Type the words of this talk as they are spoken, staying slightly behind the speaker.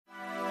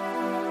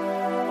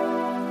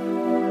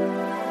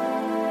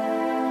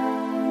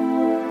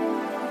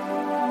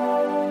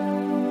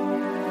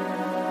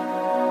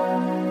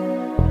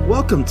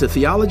Welcome to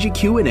Theology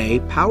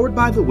Q&A, powered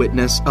by The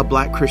Witness, a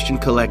Black Christian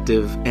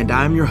collective, and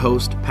I'm your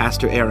host,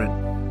 Pastor Aaron.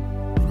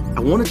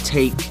 I want to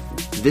take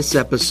this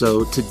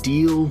episode to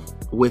deal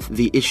with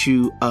the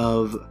issue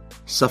of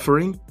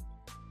suffering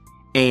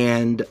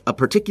and a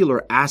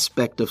particular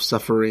aspect of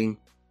suffering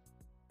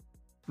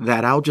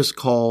that I'll just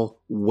call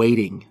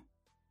waiting.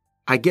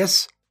 I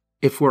guess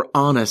if we're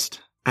honest,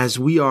 as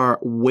we are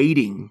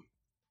waiting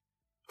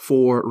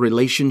for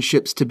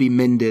relationships to be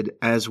mended,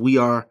 as we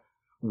are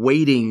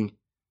waiting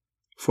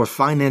for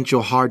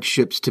financial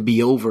hardships to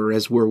be over,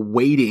 as we're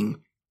waiting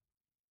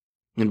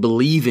and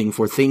believing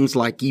for things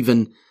like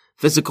even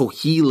physical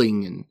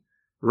healing and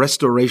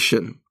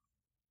restoration,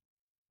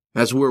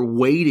 as we're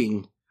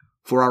waiting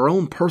for our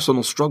own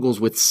personal struggles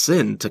with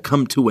sin to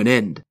come to an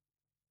end,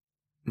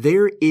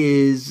 there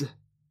is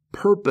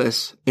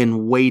purpose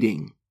in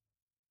waiting.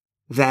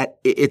 That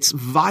it's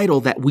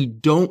vital that we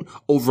don't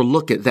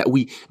overlook it, that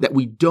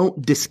we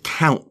don't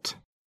discount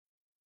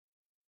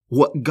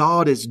what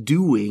God is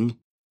doing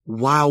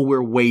while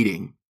we're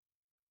waiting.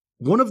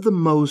 One of the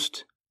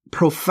most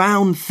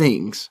profound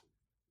things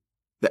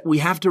that we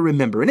have to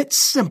remember, and it's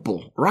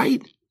simple,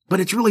 right?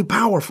 But it's really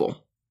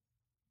powerful,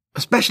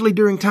 especially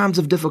during times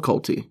of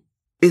difficulty,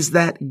 is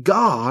that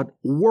God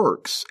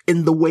works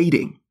in the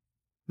waiting,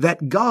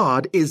 that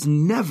God is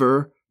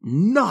never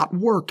not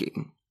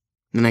working.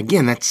 And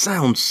again, that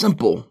sounds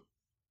simple,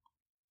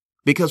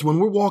 because when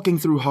we're walking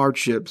through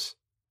hardships,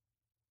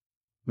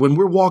 when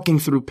we're walking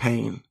through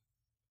pain,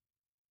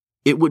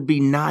 it would be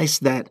nice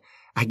that,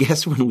 I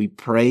guess, when we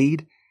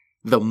prayed,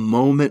 the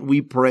moment we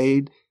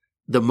prayed,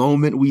 the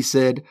moment we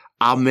said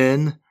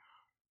amen,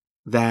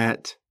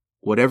 that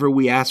whatever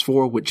we asked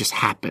for would just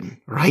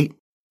happen, right?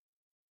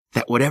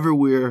 That whatever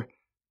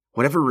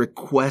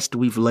request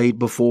we've laid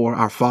before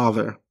our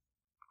Father,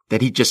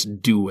 that He'd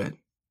just do it,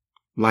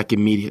 like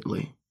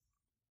immediately.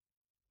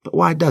 But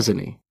why doesn't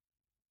He?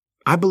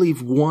 I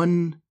believe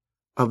one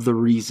of the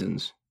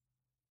reasons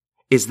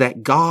is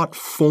that God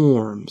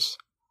forms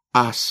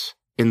us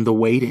in the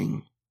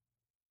waiting.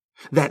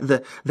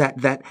 That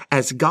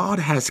as God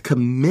has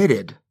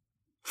committed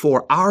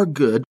for our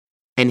good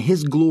and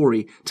His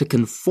glory to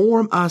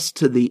conform us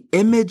to the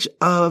image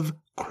of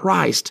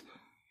Christ,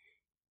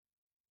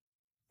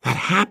 that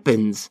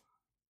happens.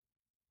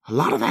 A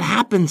lot of that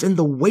happens in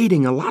the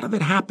waiting. A lot of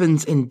it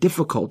happens in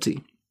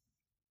difficulty.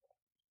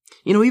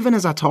 You know, even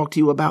as I talk to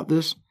you about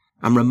this,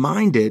 I'm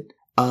reminded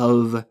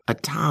of a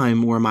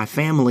time where my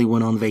family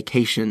went on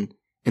vacation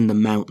in the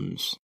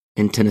mountains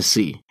in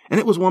Tennessee.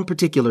 And it was one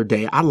particular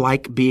day. I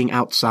like being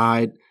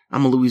outside.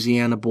 I'm a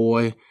Louisiana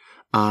boy.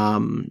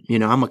 I'm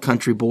a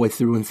country boy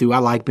through and through. I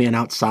like being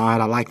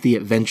outside. I like the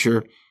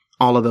adventure,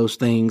 all of those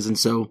things. And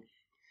so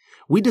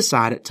we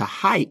decided to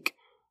hike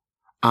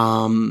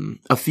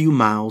a few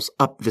miles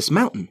up this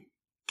mountain,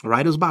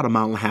 right? It was about 1.5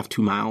 miles,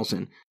 2 miles.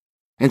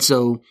 And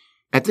so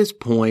at this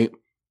point,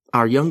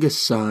 our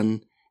youngest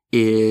son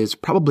is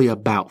probably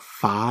about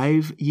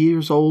 5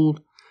 years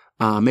old,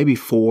 maybe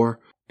 4.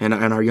 And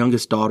our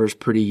youngest daughter's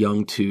pretty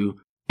young too.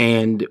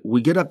 And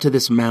we get up to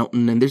this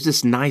mountain and there's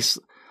this nice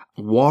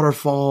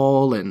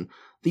waterfall and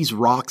these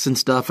rocks and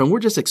stuff. And we're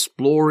just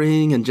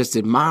exploring and just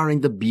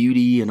admiring the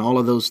beauty and all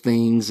of those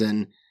things.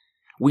 And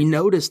we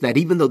noticed that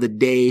even though the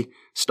day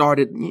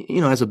started,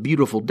 as a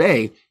beautiful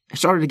day, it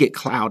started to get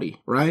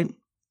cloudy, right?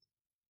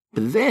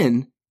 But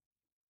then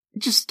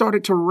it just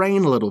started to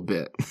rain a little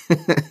bit.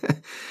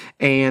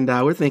 And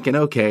we're thinking,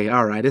 okay,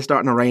 all right, it's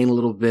starting to rain a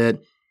little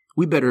bit.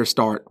 We better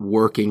start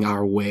working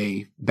our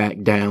way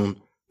back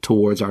down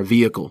towards our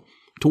vehicle,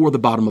 toward the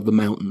bottom of the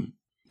mountain.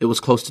 It was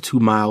close to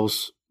 2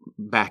 miles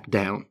back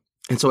down.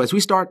 And so as we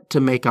start to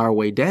make our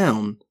way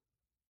down,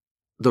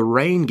 the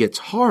rain gets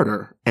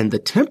harder and the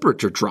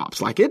temperature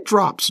drops, like it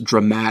drops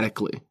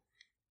dramatically.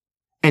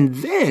 And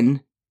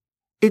then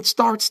it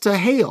starts to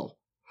hail.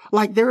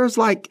 Like there's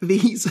like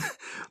these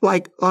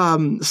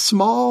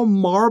small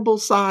marble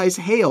size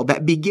hail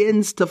that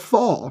begins to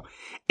fall.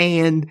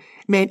 And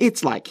man,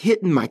 it's like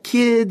hitting my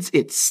kids.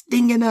 It's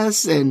stinging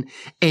us. And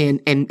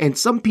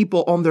some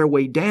people on their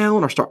way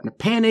down are starting to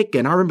panic.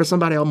 And I remember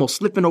somebody almost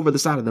slipping over the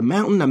side of the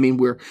mountain. I mean,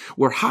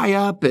 we're high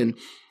up and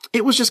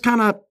it was just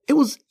it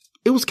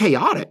was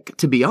chaotic,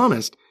 to be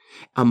honest.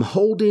 I'm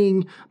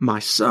holding my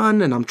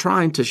son and I'm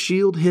trying to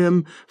shield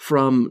him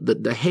from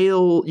the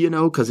hail,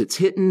 cause it's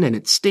hitting and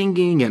it's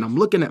stinging. And I'm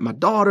looking at my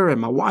daughter and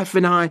my wife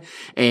and I,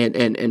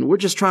 and we're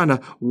just trying to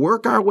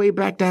work our way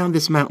back down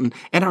this mountain.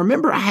 And I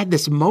remember I had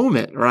this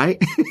moment, right?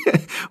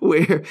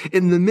 Where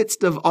in the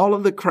midst of all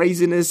of the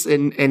craziness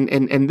and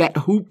that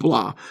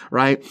hoopla,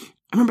 right?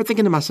 I remember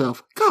thinking to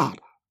myself, God,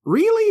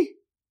 really?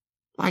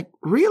 Like,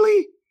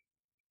 really?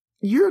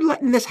 You're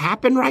letting this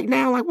happen right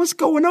now? Like, what's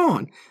going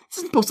on? This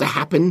isn't supposed to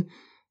happen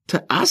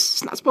to us.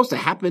 It's not supposed to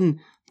happen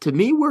to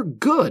me. We're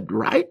good,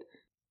 right?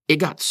 It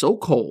got so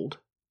cold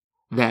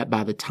that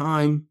by the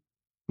time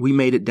we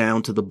made it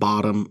down to the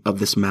bottom of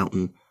this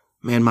mountain,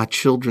 man, my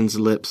children's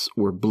lips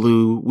were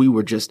blue. We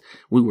were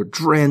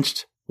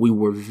drenched. We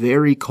were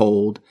very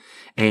cold.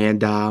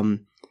 And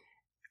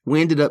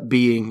we ended up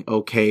being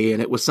okay,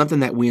 and it was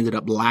something that we ended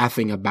up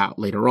laughing about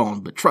later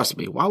on. But trust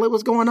me, while it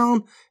was going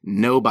on,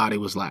 nobody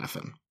was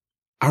laughing.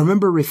 I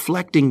remember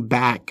reflecting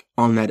back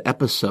on that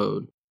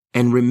episode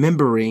and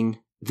remembering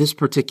this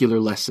particular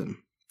lesson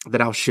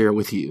that I'll share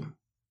with you.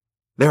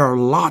 There are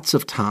lots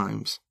of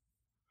times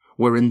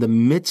where in the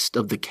midst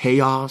of the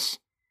chaos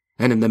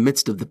and in the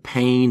midst of the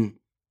pain,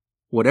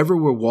 whatever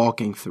we're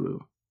walking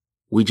through,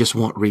 we just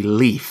want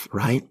relief,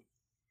 right?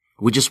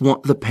 We just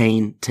want the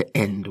pain to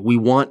end. We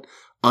want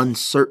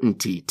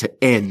uncertainty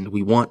to end.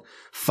 We want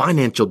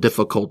financial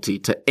difficulty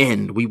to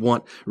end. We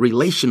want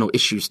relational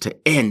issues to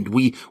end.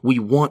 We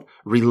want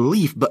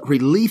relief, but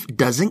relief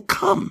doesn't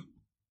come.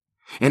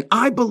 And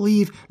I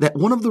believe that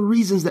one of the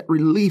reasons that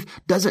relief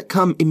doesn't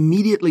come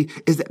immediately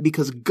is that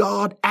because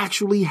God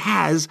actually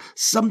has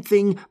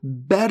something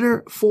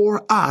better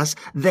for us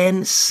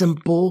than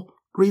simple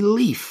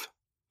relief.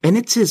 And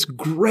it's His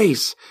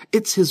grace,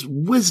 it's His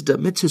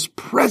wisdom, it's His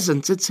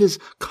presence, it's His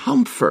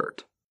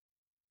comfort.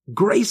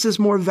 Grace is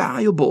more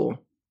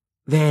valuable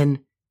than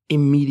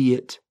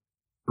immediate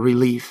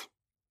relief.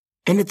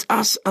 And it's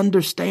us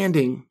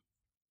understanding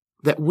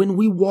that when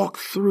we walk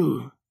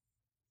through,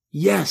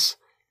 yes,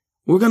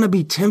 we're going to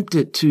be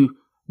tempted to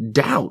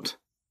doubt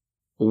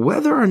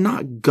whether or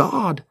not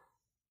God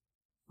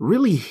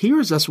really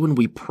hears us when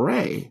we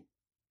pray,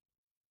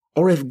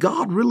 or if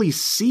God really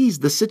sees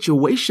the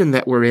situation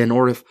that we're in,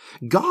 or if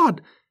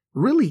God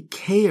really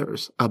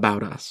cares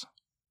about us.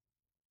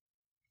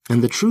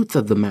 And the truth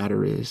of the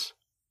matter is,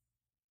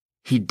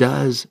 He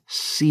does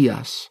see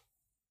us.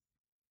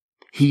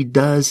 He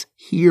does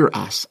hear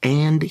us,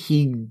 and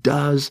He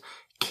does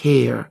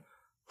care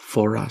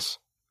for us.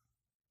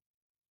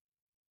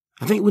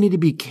 I think we need to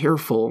be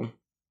careful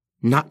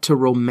not to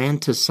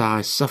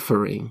romanticize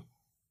suffering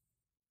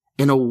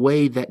in a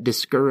way that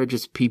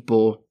discourages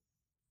people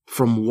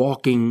from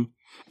walking,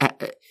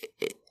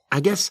 I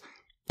guess,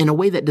 in a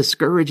way that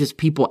discourages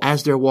people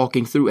as they're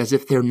walking through, as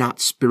if they're not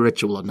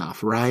spiritual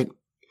enough, right?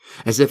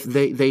 As if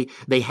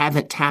they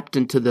haven't tapped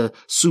into the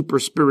super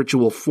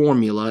spiritual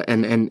formula,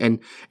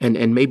 and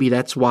maybe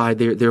that's why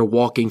they're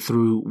walking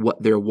through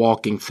what they're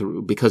walking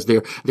through, because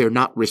they're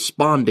not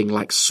responding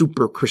like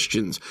super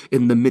Christians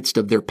in the midst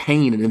of their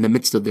pain and in the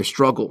midst of their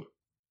struggle.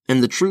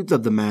 And the truth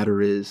of the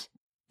matter is,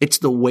 it's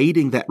the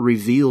waiting that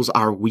reveals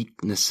our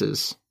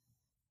weaknesses.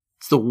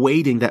 It's the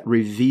waiting that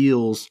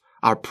reveals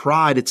our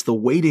pride. It's the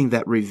waiting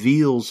that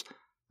reveals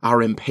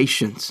our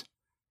impatience.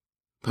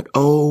 But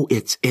oh,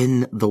 it's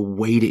in the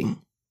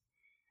waiting.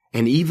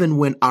 And even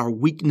when our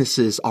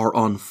weaknesses are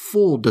on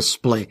full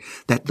display,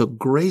 that the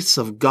grace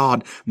of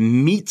God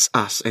meets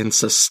us and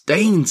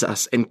sustains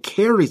us and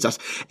carries us,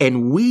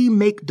 and we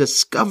make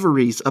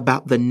discoveries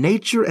about the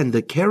nature and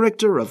the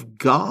character of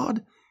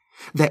God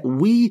that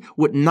we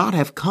would not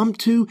have come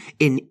to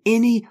in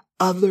any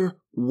other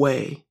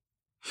way.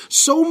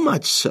 So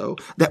much so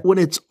that when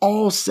it's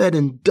all said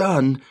and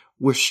done,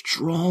 we're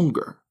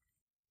stronger.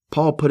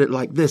 Paul put it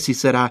like this. He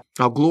said,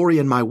 I'll glory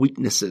in my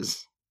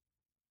weaknesses,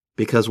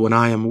 because when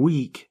I am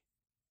weak,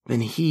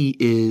 then He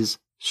is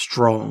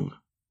strong.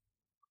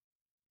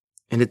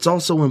 And it's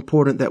also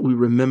important that we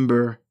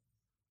remember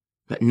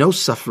that no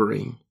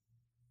suffering,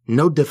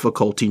 no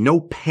difficulty, no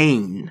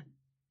pain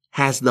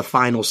has the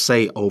final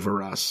say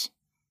over us.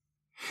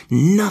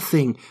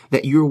 Nothing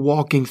that you're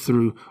walking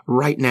through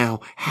right now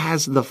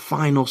has the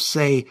final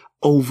say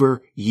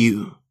over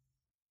you.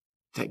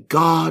 That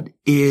God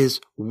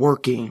is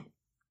working.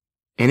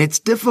 And it's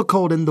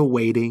difficult in the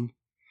waiting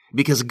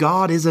because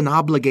God isn't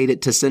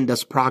obligated to send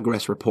us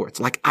progress reports.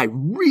 Like, I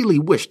really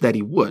wish that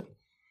He would.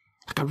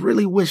 Like, I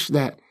really wish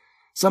that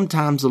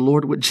sometimes the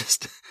Lord would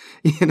just,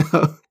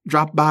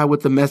 drop by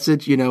with the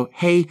message,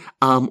 hey,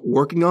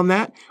 working on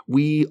that.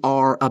 We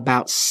are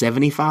about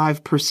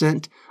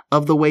 75%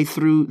 of the way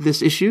through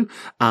this issue.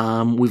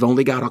 We've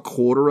only got a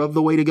quarter of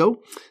the way to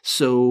go.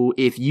 So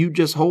if you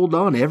just hold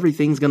on,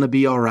 everything's going to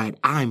be all right.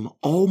 I'm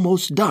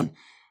almost done.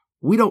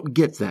 We don't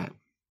get that.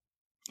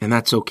 And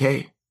that's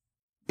okay,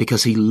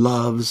 because He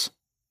loves,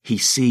 He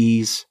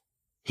sees,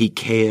 He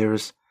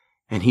cares,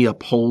 and He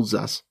upholds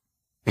us,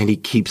 and He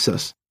keeps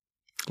us.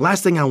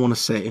 Last thing I want to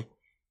say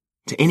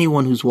to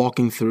anyone who's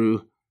walking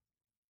through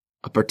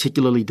a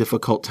particularly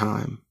difficult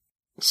time,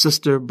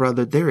 sister,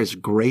 brother, there is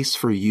grace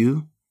for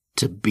you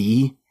to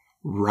be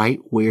right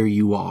where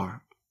you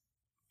are.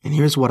 And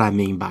here's what I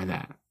mean by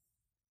that.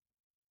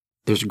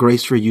 There's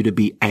grace for you to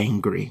be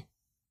angry.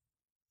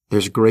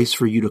 There's grace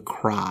for you to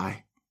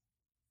cry.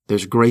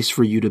 There's grace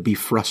for you to be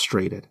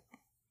frustrated.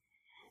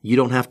 You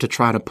don't have to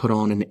try to put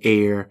on an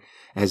air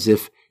as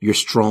if you're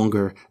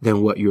stronger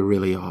than what you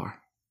really are.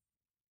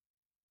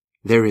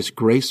 There is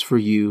grace for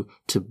you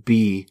to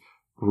be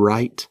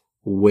right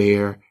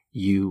where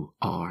you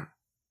are.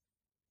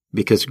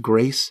 Because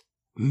grace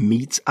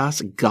meets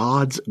us,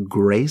 God's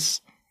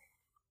grace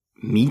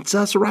meets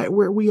us right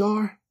where we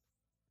are,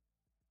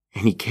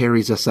 and He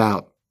carries us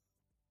out,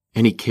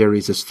 and He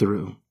carries us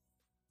through.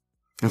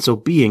 And so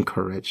be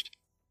encouraged.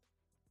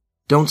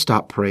 Don't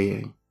stop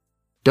praying.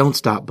 Don't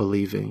stop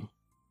believing.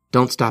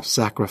 Don't stop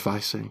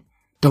sacrificing.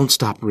 Don't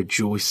stop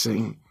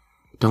rejoicing.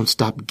 Don't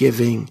stop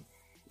giving.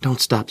 Don't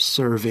stop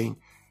serving.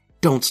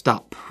 Don't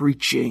stop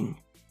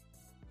preaching.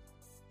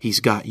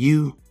 He's got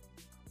you.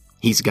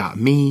 He's got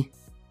me.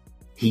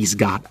 He's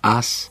got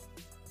us.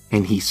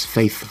 And He's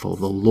faithful.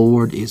 The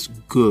Lord is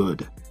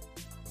good.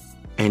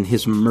 And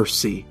His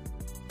mercy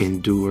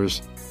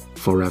endures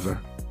forever.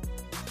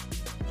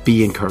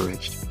 Be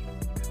encouraged.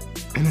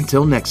 And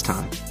until next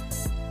time,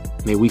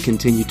 may we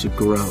continue to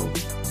grow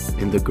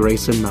in the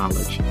grace and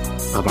knowledge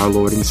of our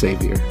Lord and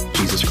Savior,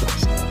 Jesus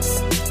Christ.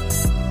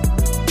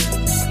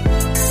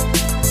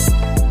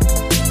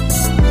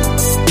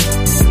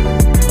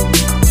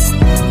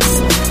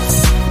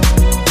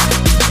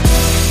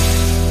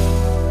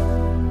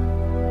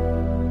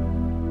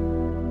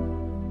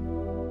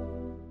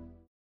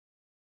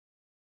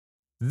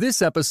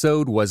 This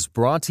episode was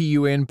brought to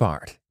you in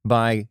part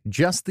by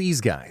Just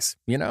These Guys.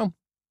 You know,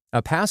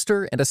 a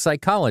pastor and a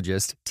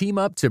psychologist team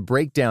up to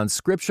break down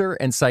scripture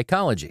and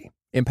psychology,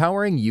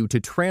 empowering you to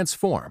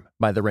transform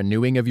by the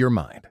renewing of your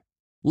mind.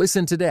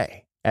 Listen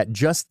today at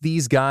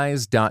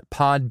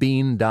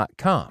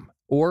justtheseguys.podbean.com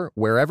or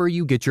wherever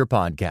you get your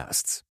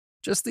podcasts.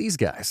 Just These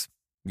Guys,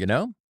 you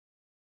know?